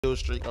kill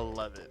streak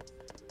 11.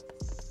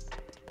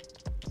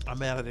 I'm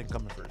mad I didn't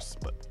come in first,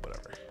 but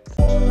whatever.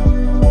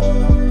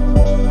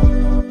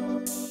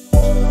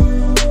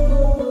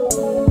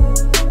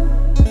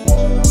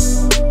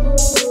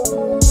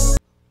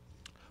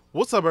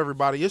 What's up,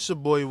 everybody? It's your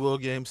boy Will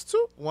Games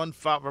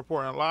 215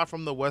 reporting live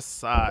from the West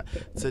Side.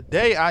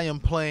 Today I am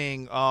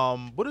playing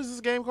what is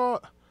this game called?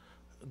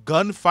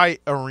 Gunfight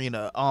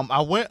Arena.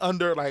 I went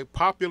under like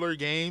popular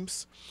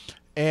games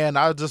and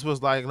I just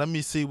was like, let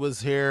me see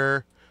what's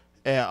here,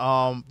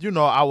 and you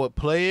know, I would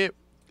play it.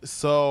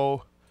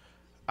 So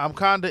I'm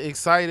kind of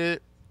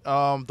excited.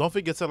 Don't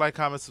forget to like,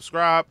 comment,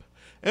 subscribe,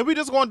 and we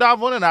just gonna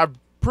dive on. And I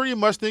pretty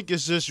much think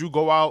it's just you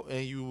go out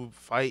and you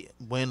fight,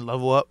 win,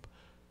 level up.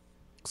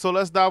 So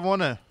let's dive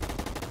on in.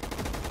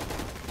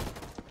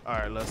 All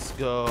right, let's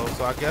go.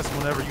 So I guess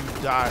whenever you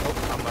die,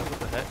 oh, I'm like, what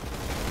the heck?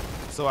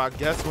 So I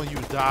guess when you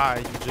die,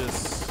 you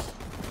just,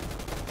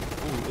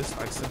 ooh, it's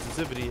like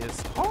sensitivity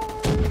is hard.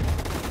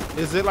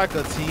 Is it like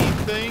a team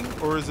thing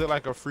or is it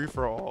like a free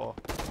for all?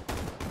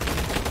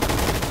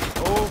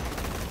 Oh,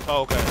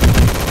 okay.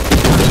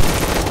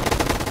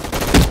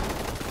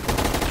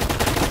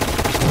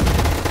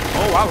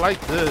 Oh, I like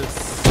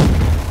this.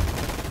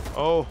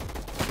 Oh.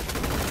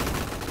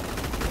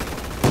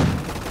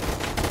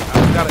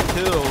 I got a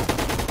kill.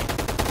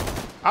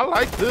 I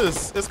like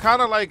this. It's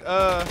kind of like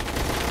Call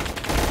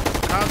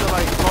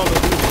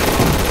of Duty.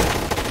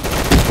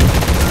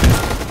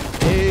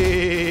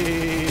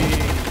 Hey.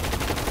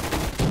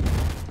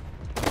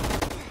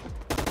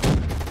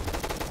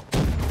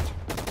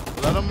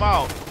 Let him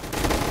out.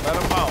 Let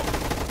him out.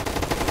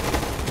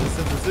 The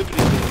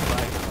sensitivity is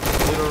like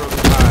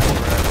literally high,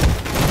 bro.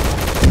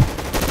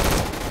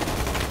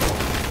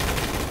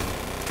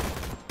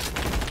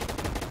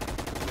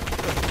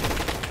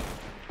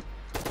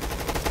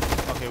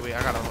 Okay, wait, I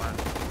gotta run.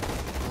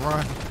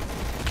 Run.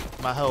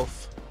 My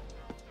health.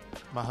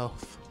 My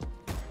health.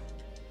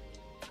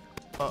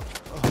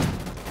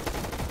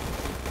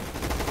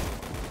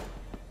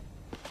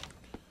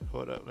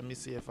 Hold up, let me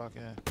see if I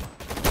can.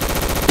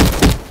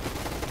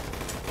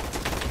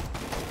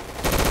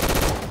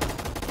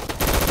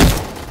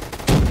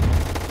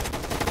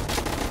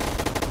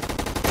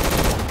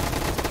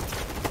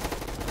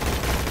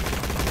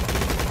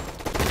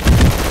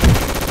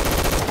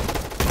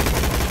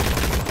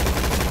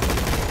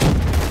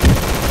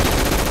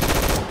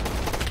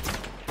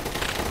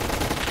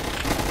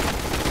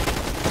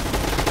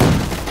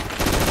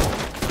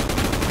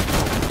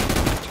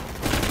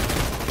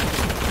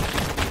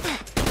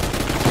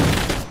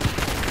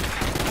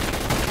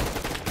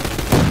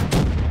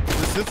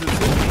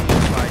 Sensitivity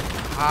is like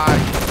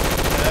high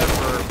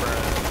ever, bro.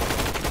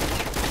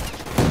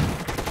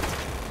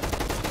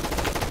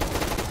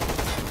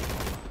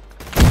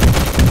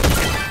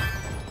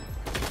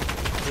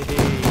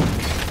 Hey,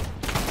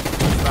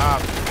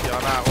 stop!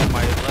 Y'all not on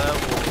my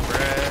level,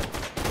 bruh.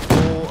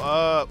 Pull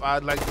up.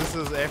 This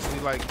is actually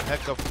like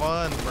heck of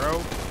fun, bro.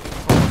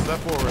 Come on, step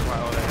forward.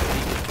 Like, oh, that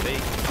he is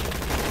fake.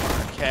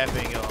 Alright,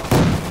 capping, y'all.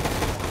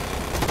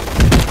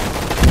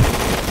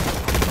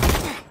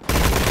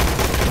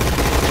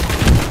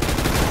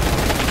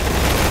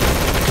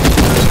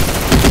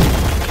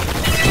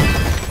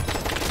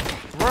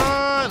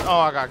 Oh,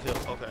 I got killed.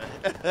 Okay.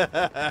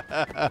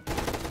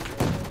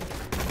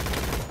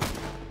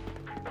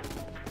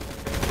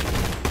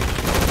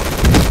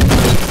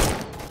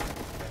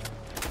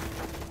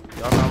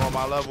 Y'all not on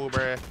my level,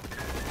 bruh.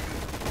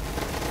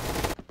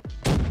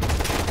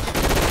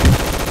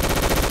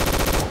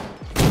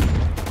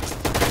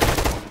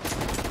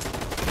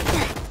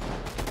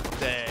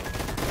 Dang.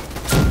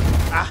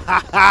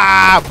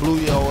 Blew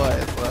your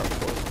ass up.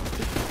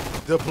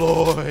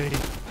 Deploy.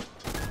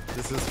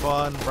 This is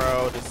fun,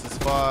 bro. This is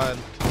fun.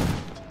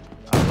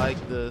 I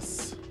like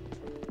this.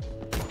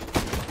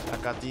 I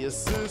got the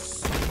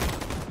assist.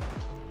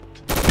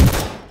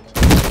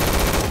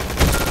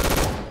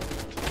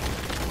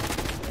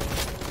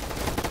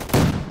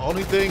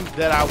 Only thing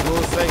that I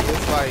will say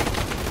is like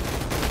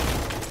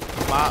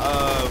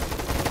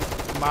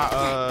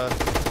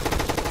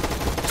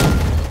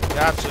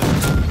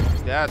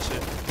gotcha.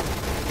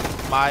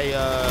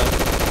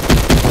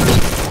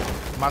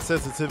 My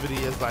sensitivity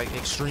is like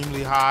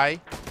extremely high.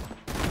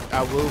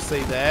 I will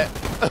say that.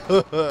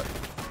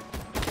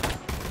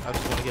 I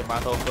just want to get my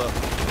health up.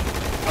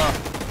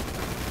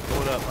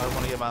 Hold up. I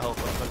want to get my health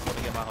up. I just want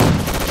to get my health up.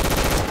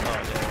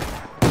 Oh,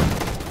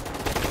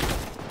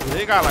 damn.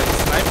 They got like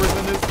snipers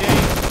in this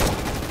game.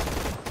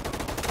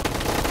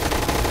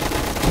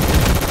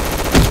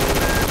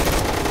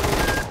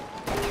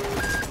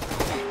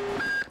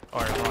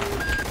 Alright, run.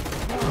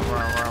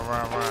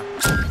 Run.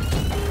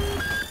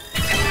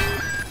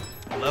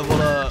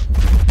 Level up.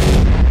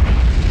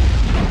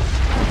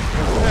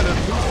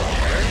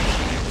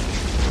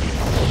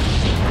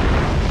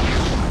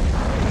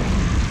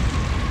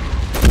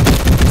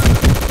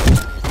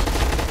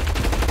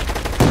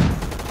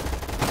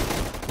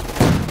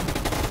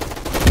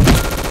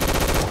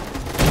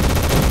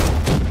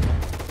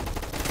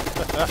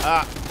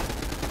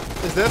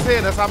 Is that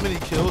saying that's how many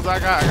kills I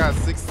got? I got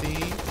 16.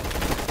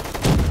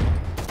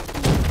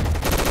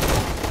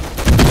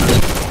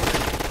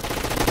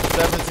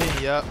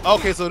 Yep.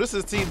 Okay, so this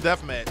is team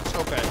deathmatch.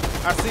 Okay,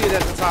 I see it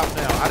at the top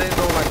now. I didn't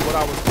know like what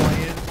I was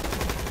playing.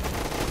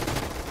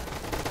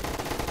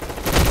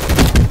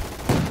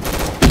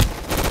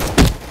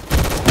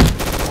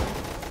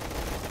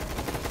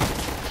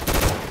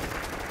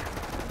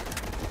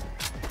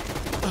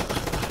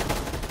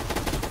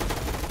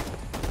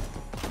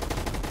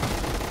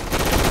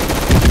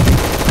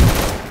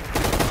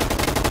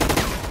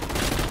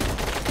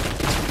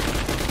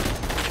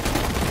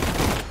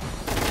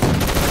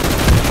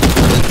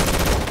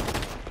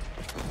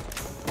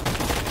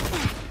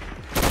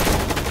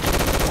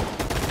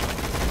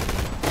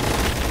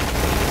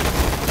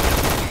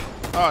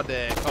 Oh,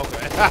 dang.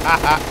 Okay.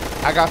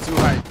 I got too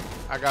hyped.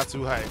 I got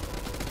too hyped.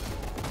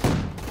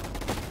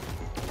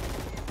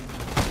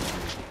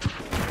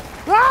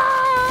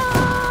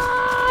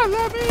 Ah!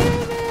 Let me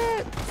in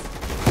it!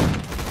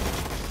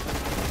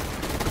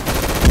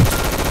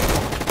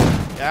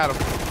 Got him.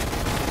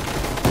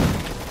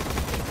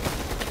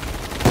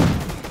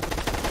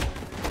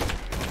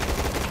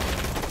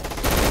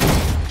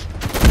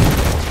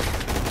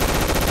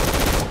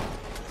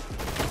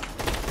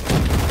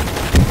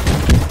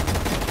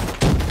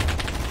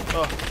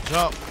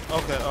 Jump.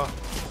 Okay.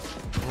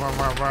 Run.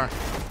 Run.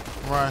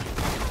 Run.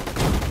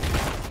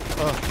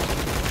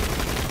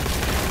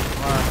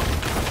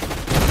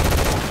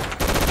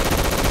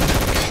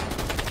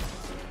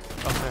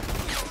 Okay.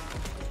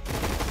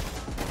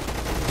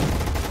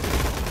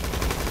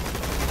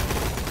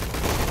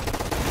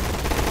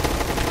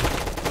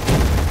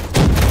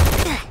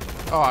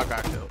 Oh, I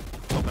got killed.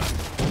 Okay.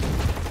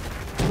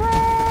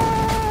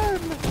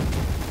 Run!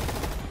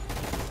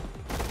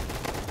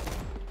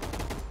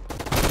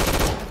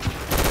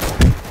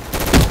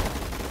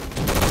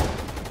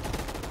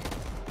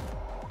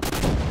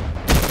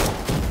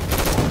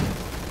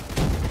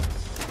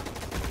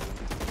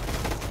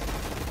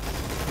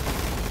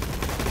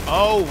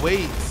 Oh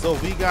wait, so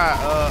we got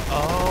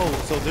oh,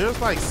 so there's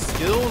like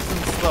skills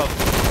and stuff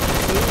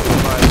too,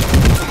 like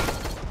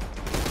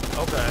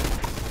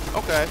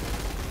okay.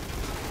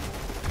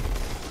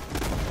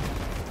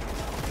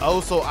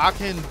 Oh, so I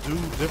can do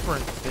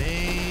different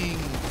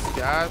things.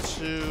 Got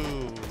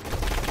you.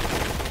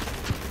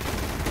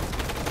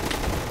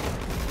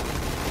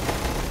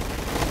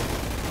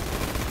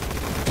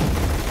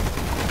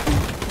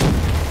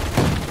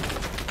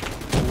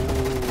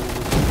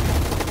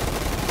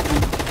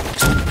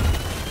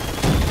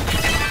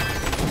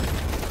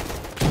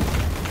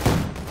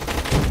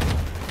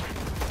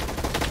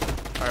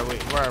 Alright,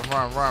 wait, run.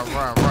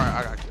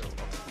 I got killed.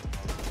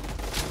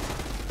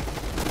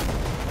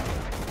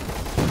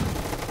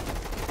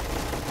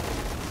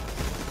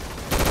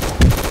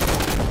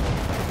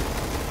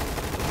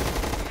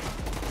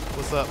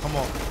 What's up? Come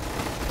on.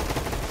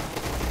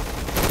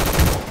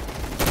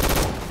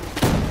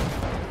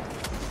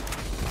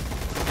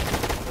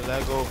 Let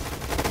that go.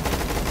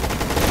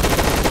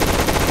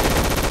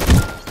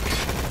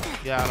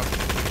 Got him.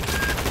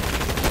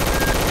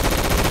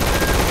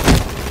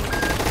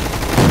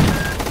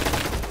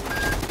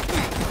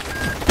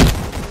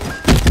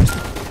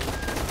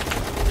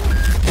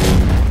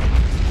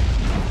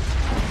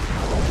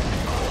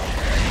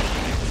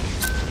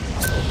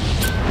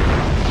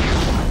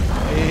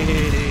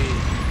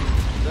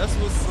 That's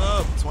what's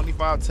up.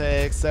 25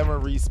 tags,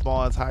 7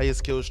 respawns,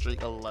 highest kill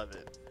streak 11.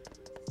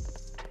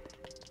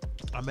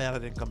 I'm mad I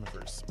didn't come in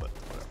first, but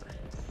whatever.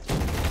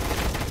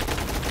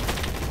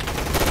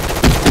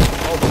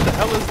 Oh, what the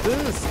hell is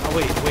this? Oh,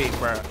 wait,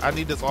 bro. I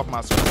need this off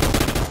my screen.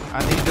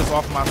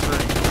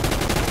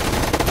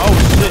 Oh,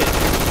 shit.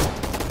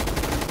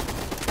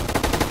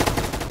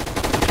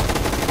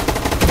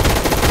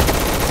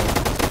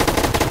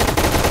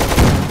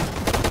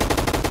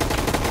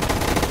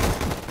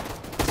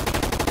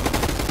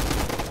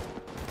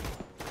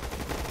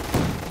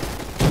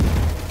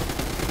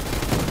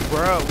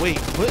 Bruh, wait,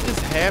 what is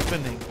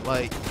happening?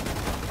 Like,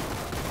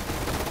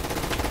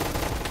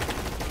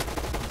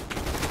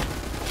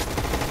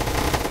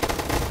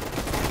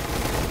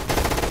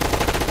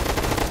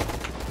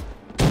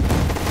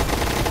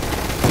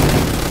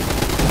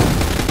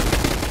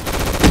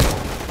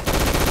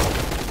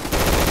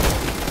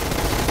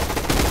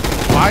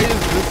 why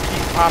does this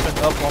keep popping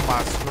up on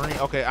my screen?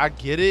 Okay, I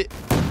get it,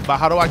 but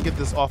how do I get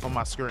this off of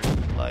my screen?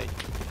 Like,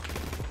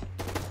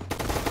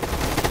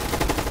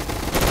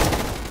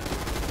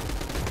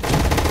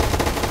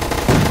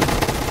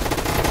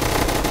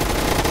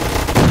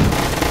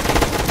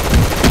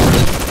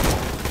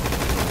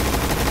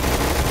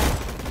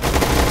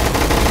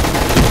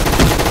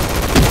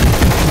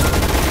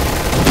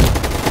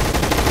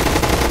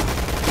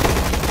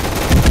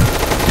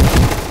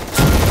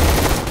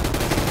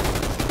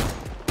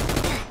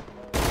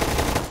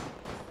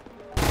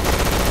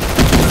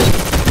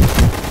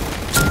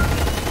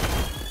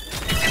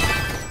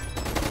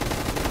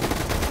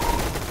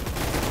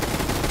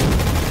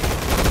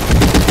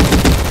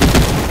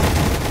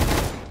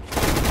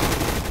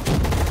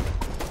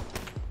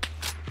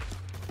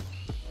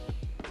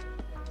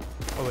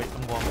 oh wait,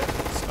 I'm going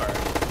backwards.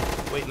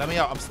 Alright. Wait, let me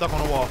out. I'm stuck on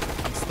the wall.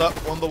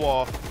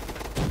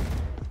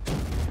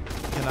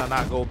 Can I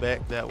not go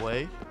back that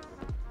way?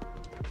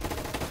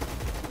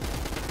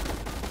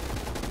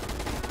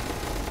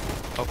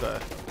 Okay.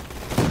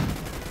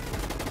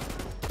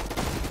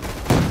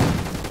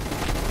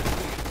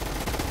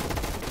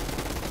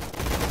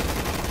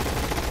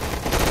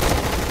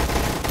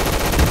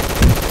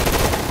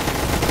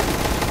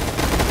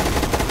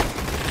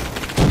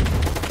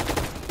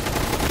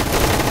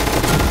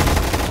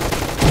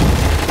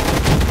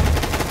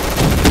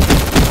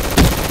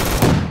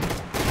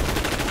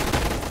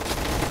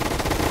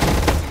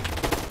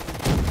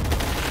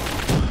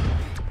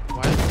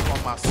 Why is it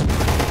on my screen?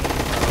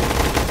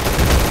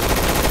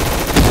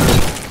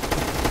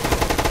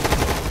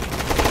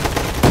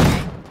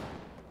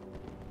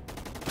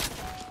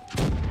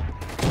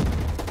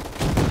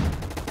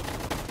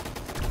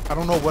 I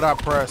don't know what I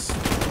pressed.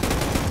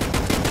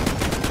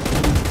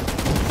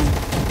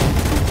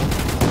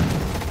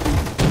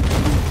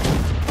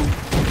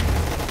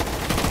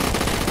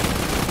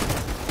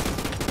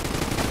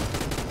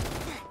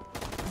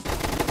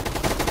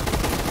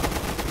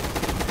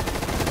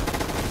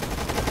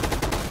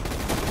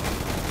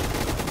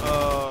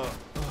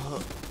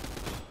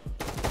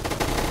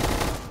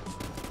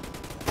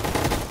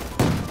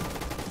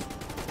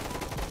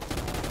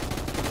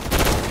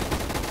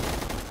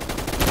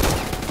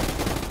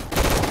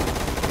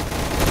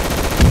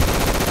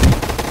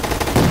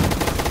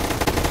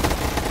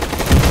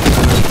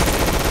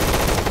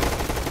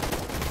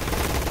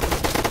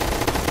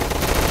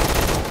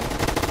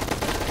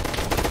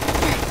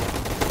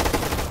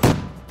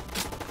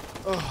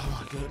 Oh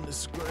my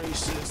goodness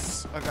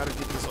gracious. I gotta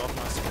get this off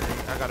my screen.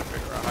 I gotta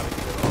figure out how to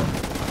get it off.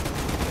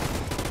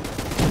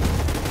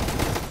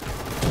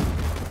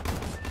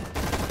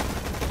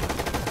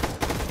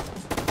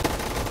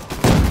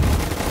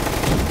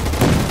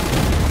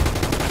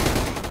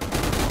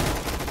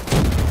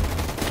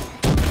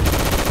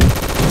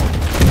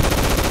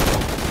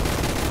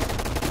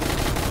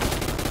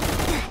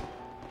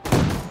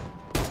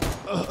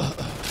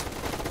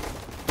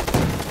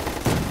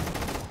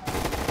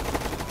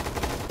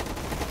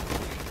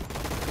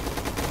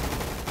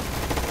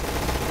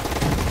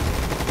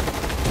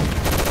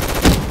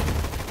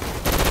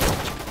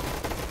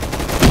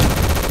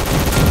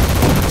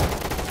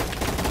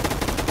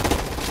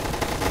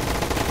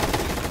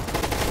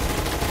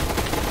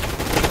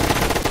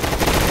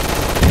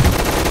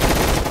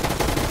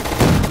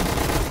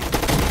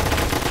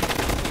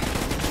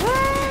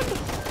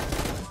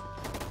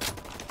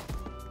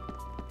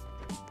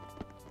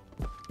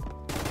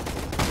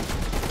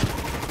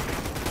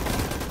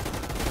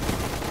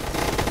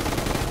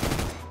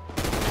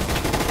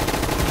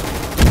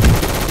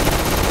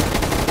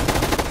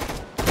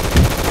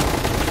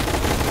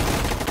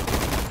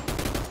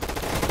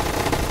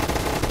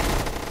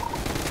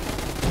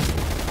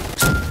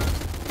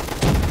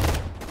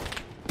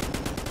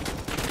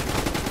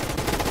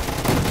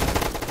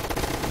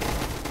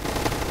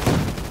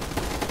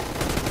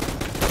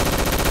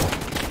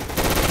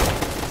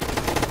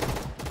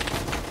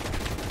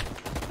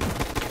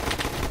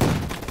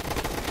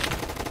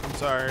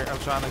 Sorry, I'm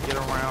trying to get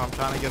around. I'm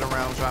trying to get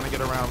around. I'm trying to get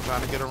around. I'm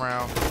trying to get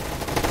around.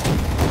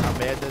 I'm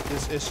mad that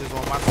this issue's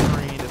on my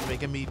screen. It's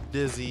making me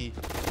dizzy.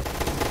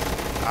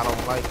 I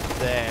don't like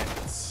that.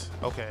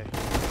 Okay.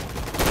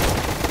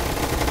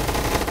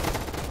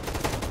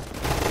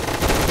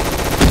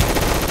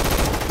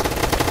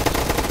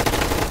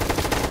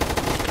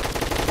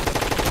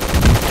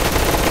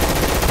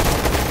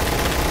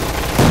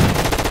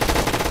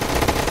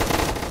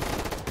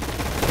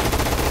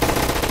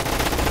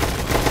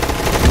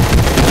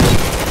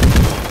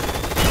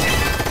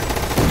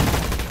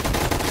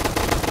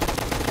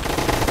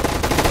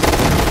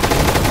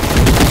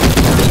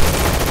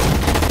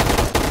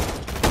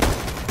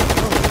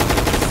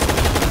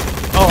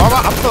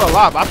 I'm still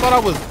alive. I thought I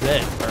was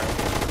dead, bro.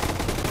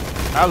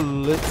 I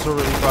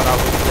literally thought I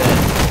was dead.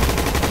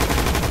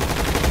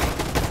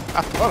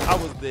 I thought I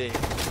was dead.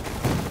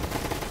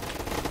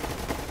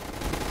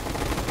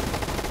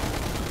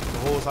 The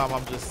whole time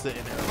I'm just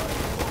sitting there like,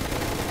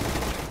 okay.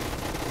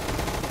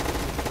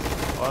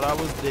 Thought I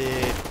was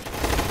dead.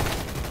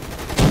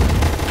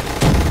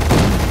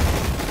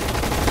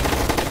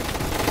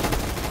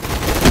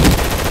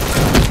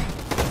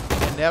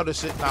 And now the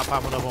shit not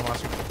popping up on my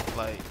screen.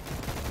 Like,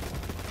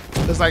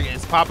 it's like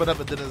it's popping up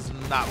and then it's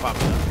not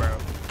popping up, bro.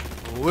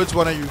 Which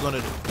one are you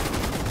gonna do?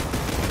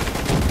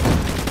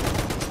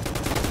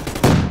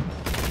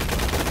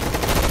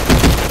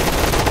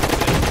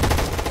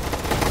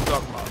 I'm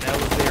talking about that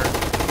was there.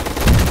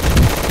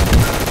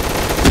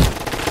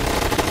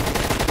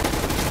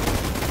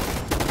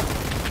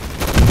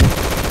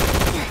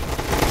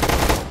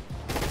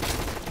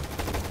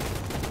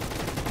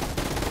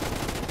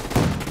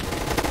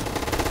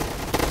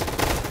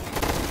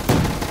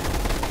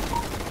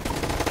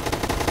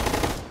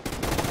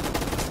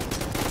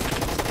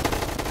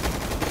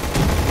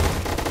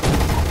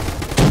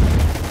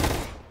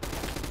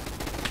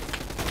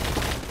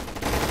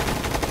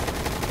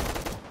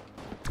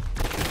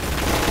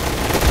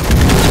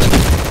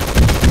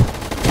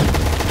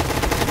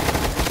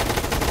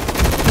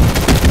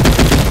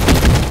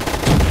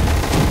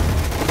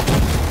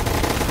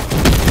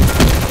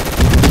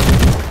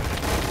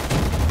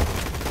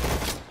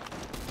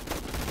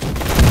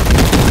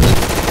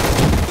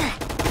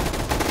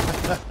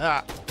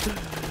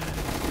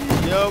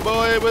 Yo,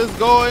 boy was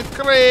going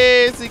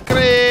crazy,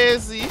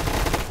 crazy.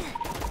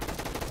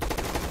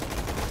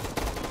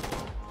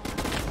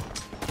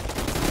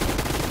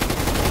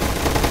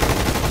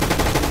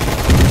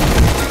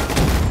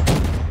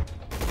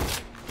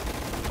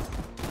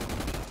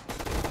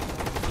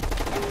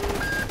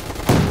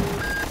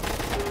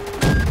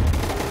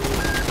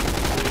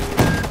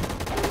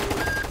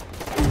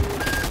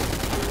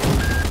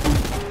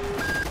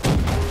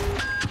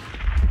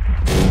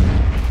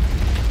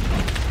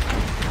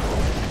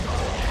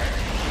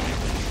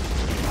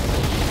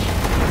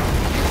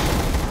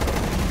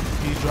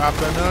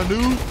 Dropping a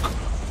nuke.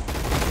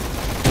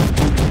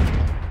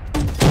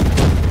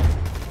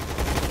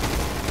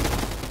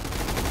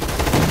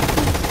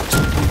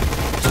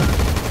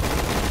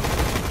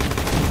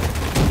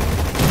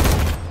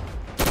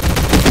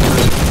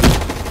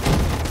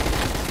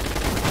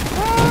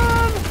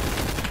 Run.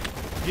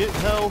 Get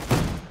health.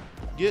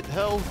 Get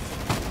health.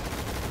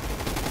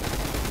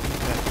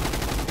 Okay.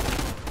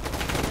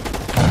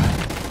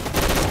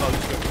 Oh, you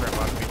scared the crap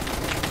out of me.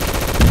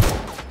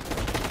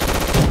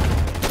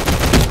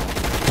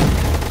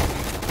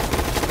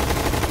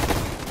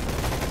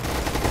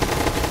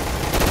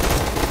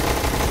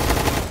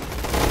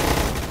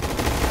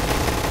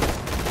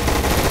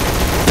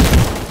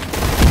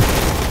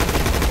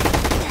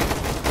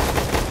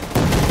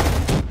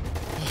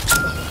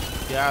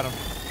 Got him.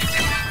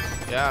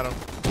 Got him.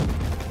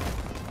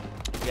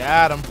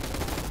 Got him.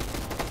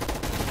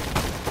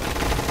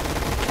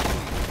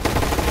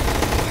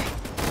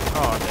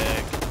 Oh,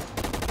 dang.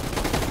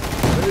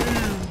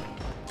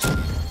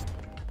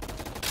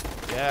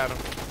 Got him.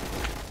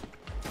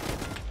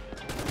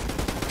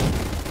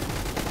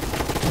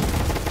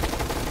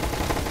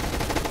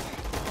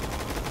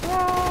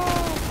 Whoa.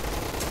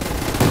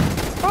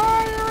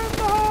 Fire in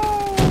the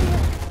hole.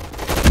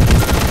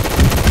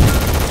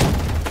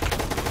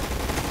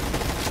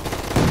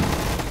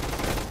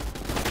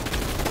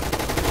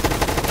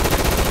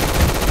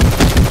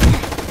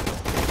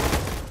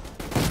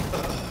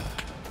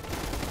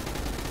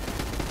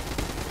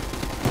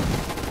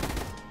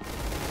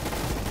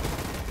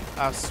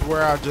 I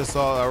swear I just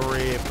saw a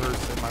red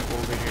person like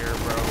over here,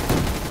 bro.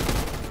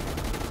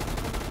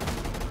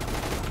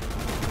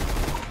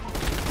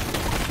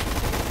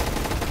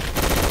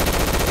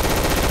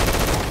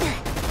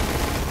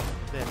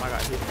 Damn, I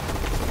got hit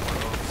somewhere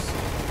else.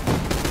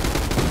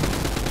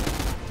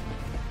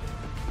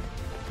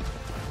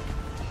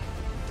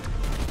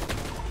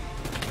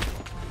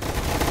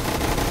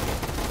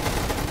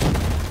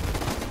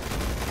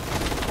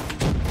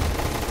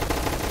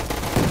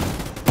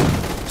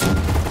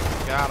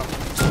 Got him.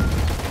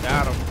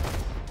 Got him.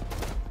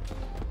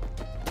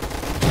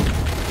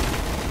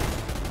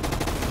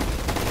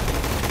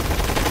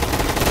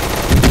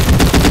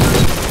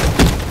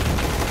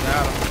 Got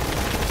him.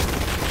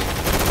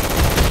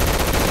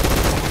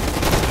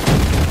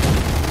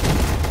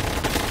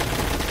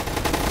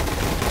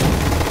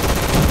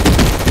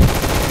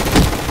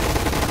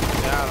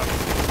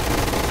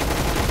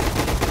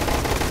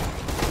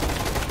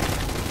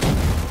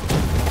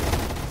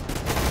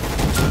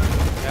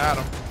 Got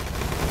him.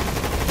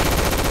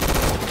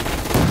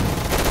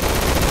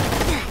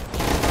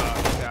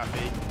 Got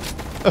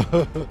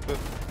him.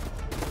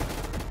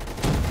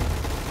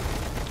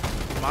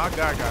 My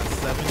guy got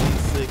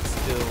 76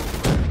 kills,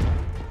 bro.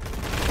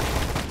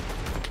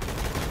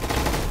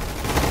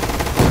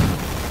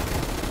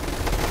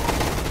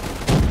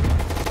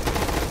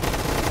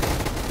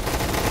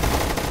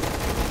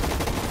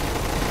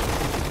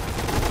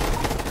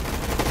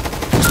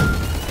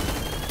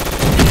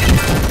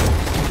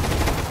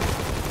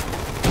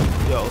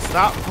 Yo,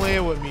 stop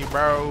playing with me,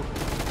 bro.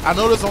 I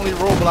know there's only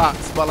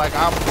Roblox, but like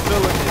I'm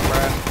feeling it,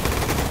 bro.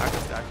 I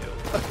can stack it.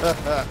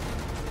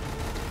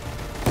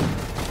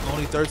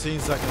 Only 13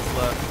 seconds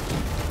left.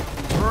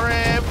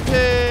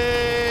 Rampage!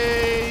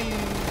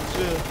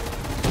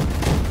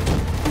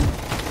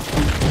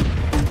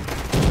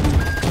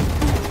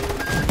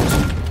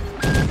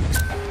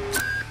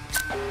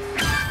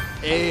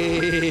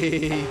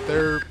 Hey,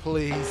 third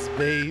place,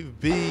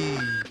 baby.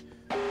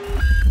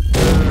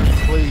 Third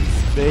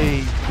place,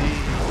 baby.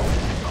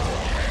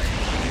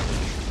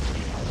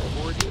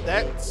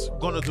 That's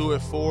gonna do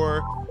it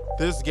for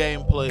this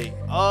gameplay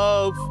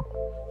of,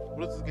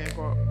 what is this game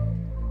called?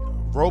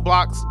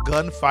 Roblox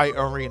Gunfight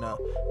Arena.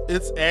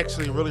 It's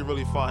actually really,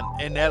 really fun.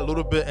 And that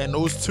little bit, and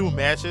those 2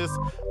 matches,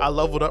 I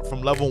leveled up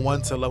from level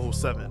 1 to level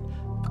 7.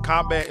 The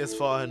combat is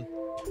fun.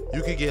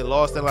 You can get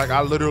lost, and like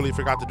I literally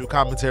forgot to do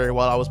commentary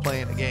while I was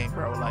playing the game,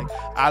 bro. Like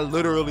I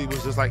literally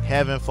was just like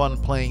having fun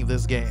playing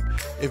this game.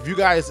 If you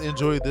guys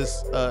enjoyed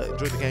this,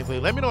 enjoyed the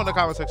gameplay, let me know in the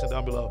comment section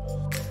down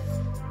below.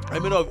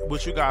 Let me know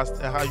what you guys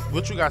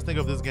think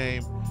of this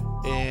game,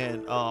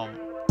 and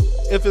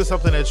if it's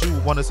something that you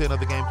want to see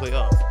another gameplay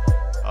of.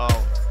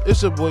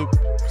 It's your boy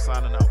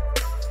signing out.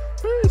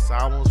 Peace. I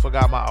almost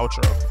forgot my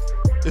outro.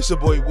 It's your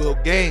boy Will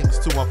Games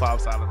 215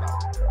 signing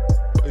out.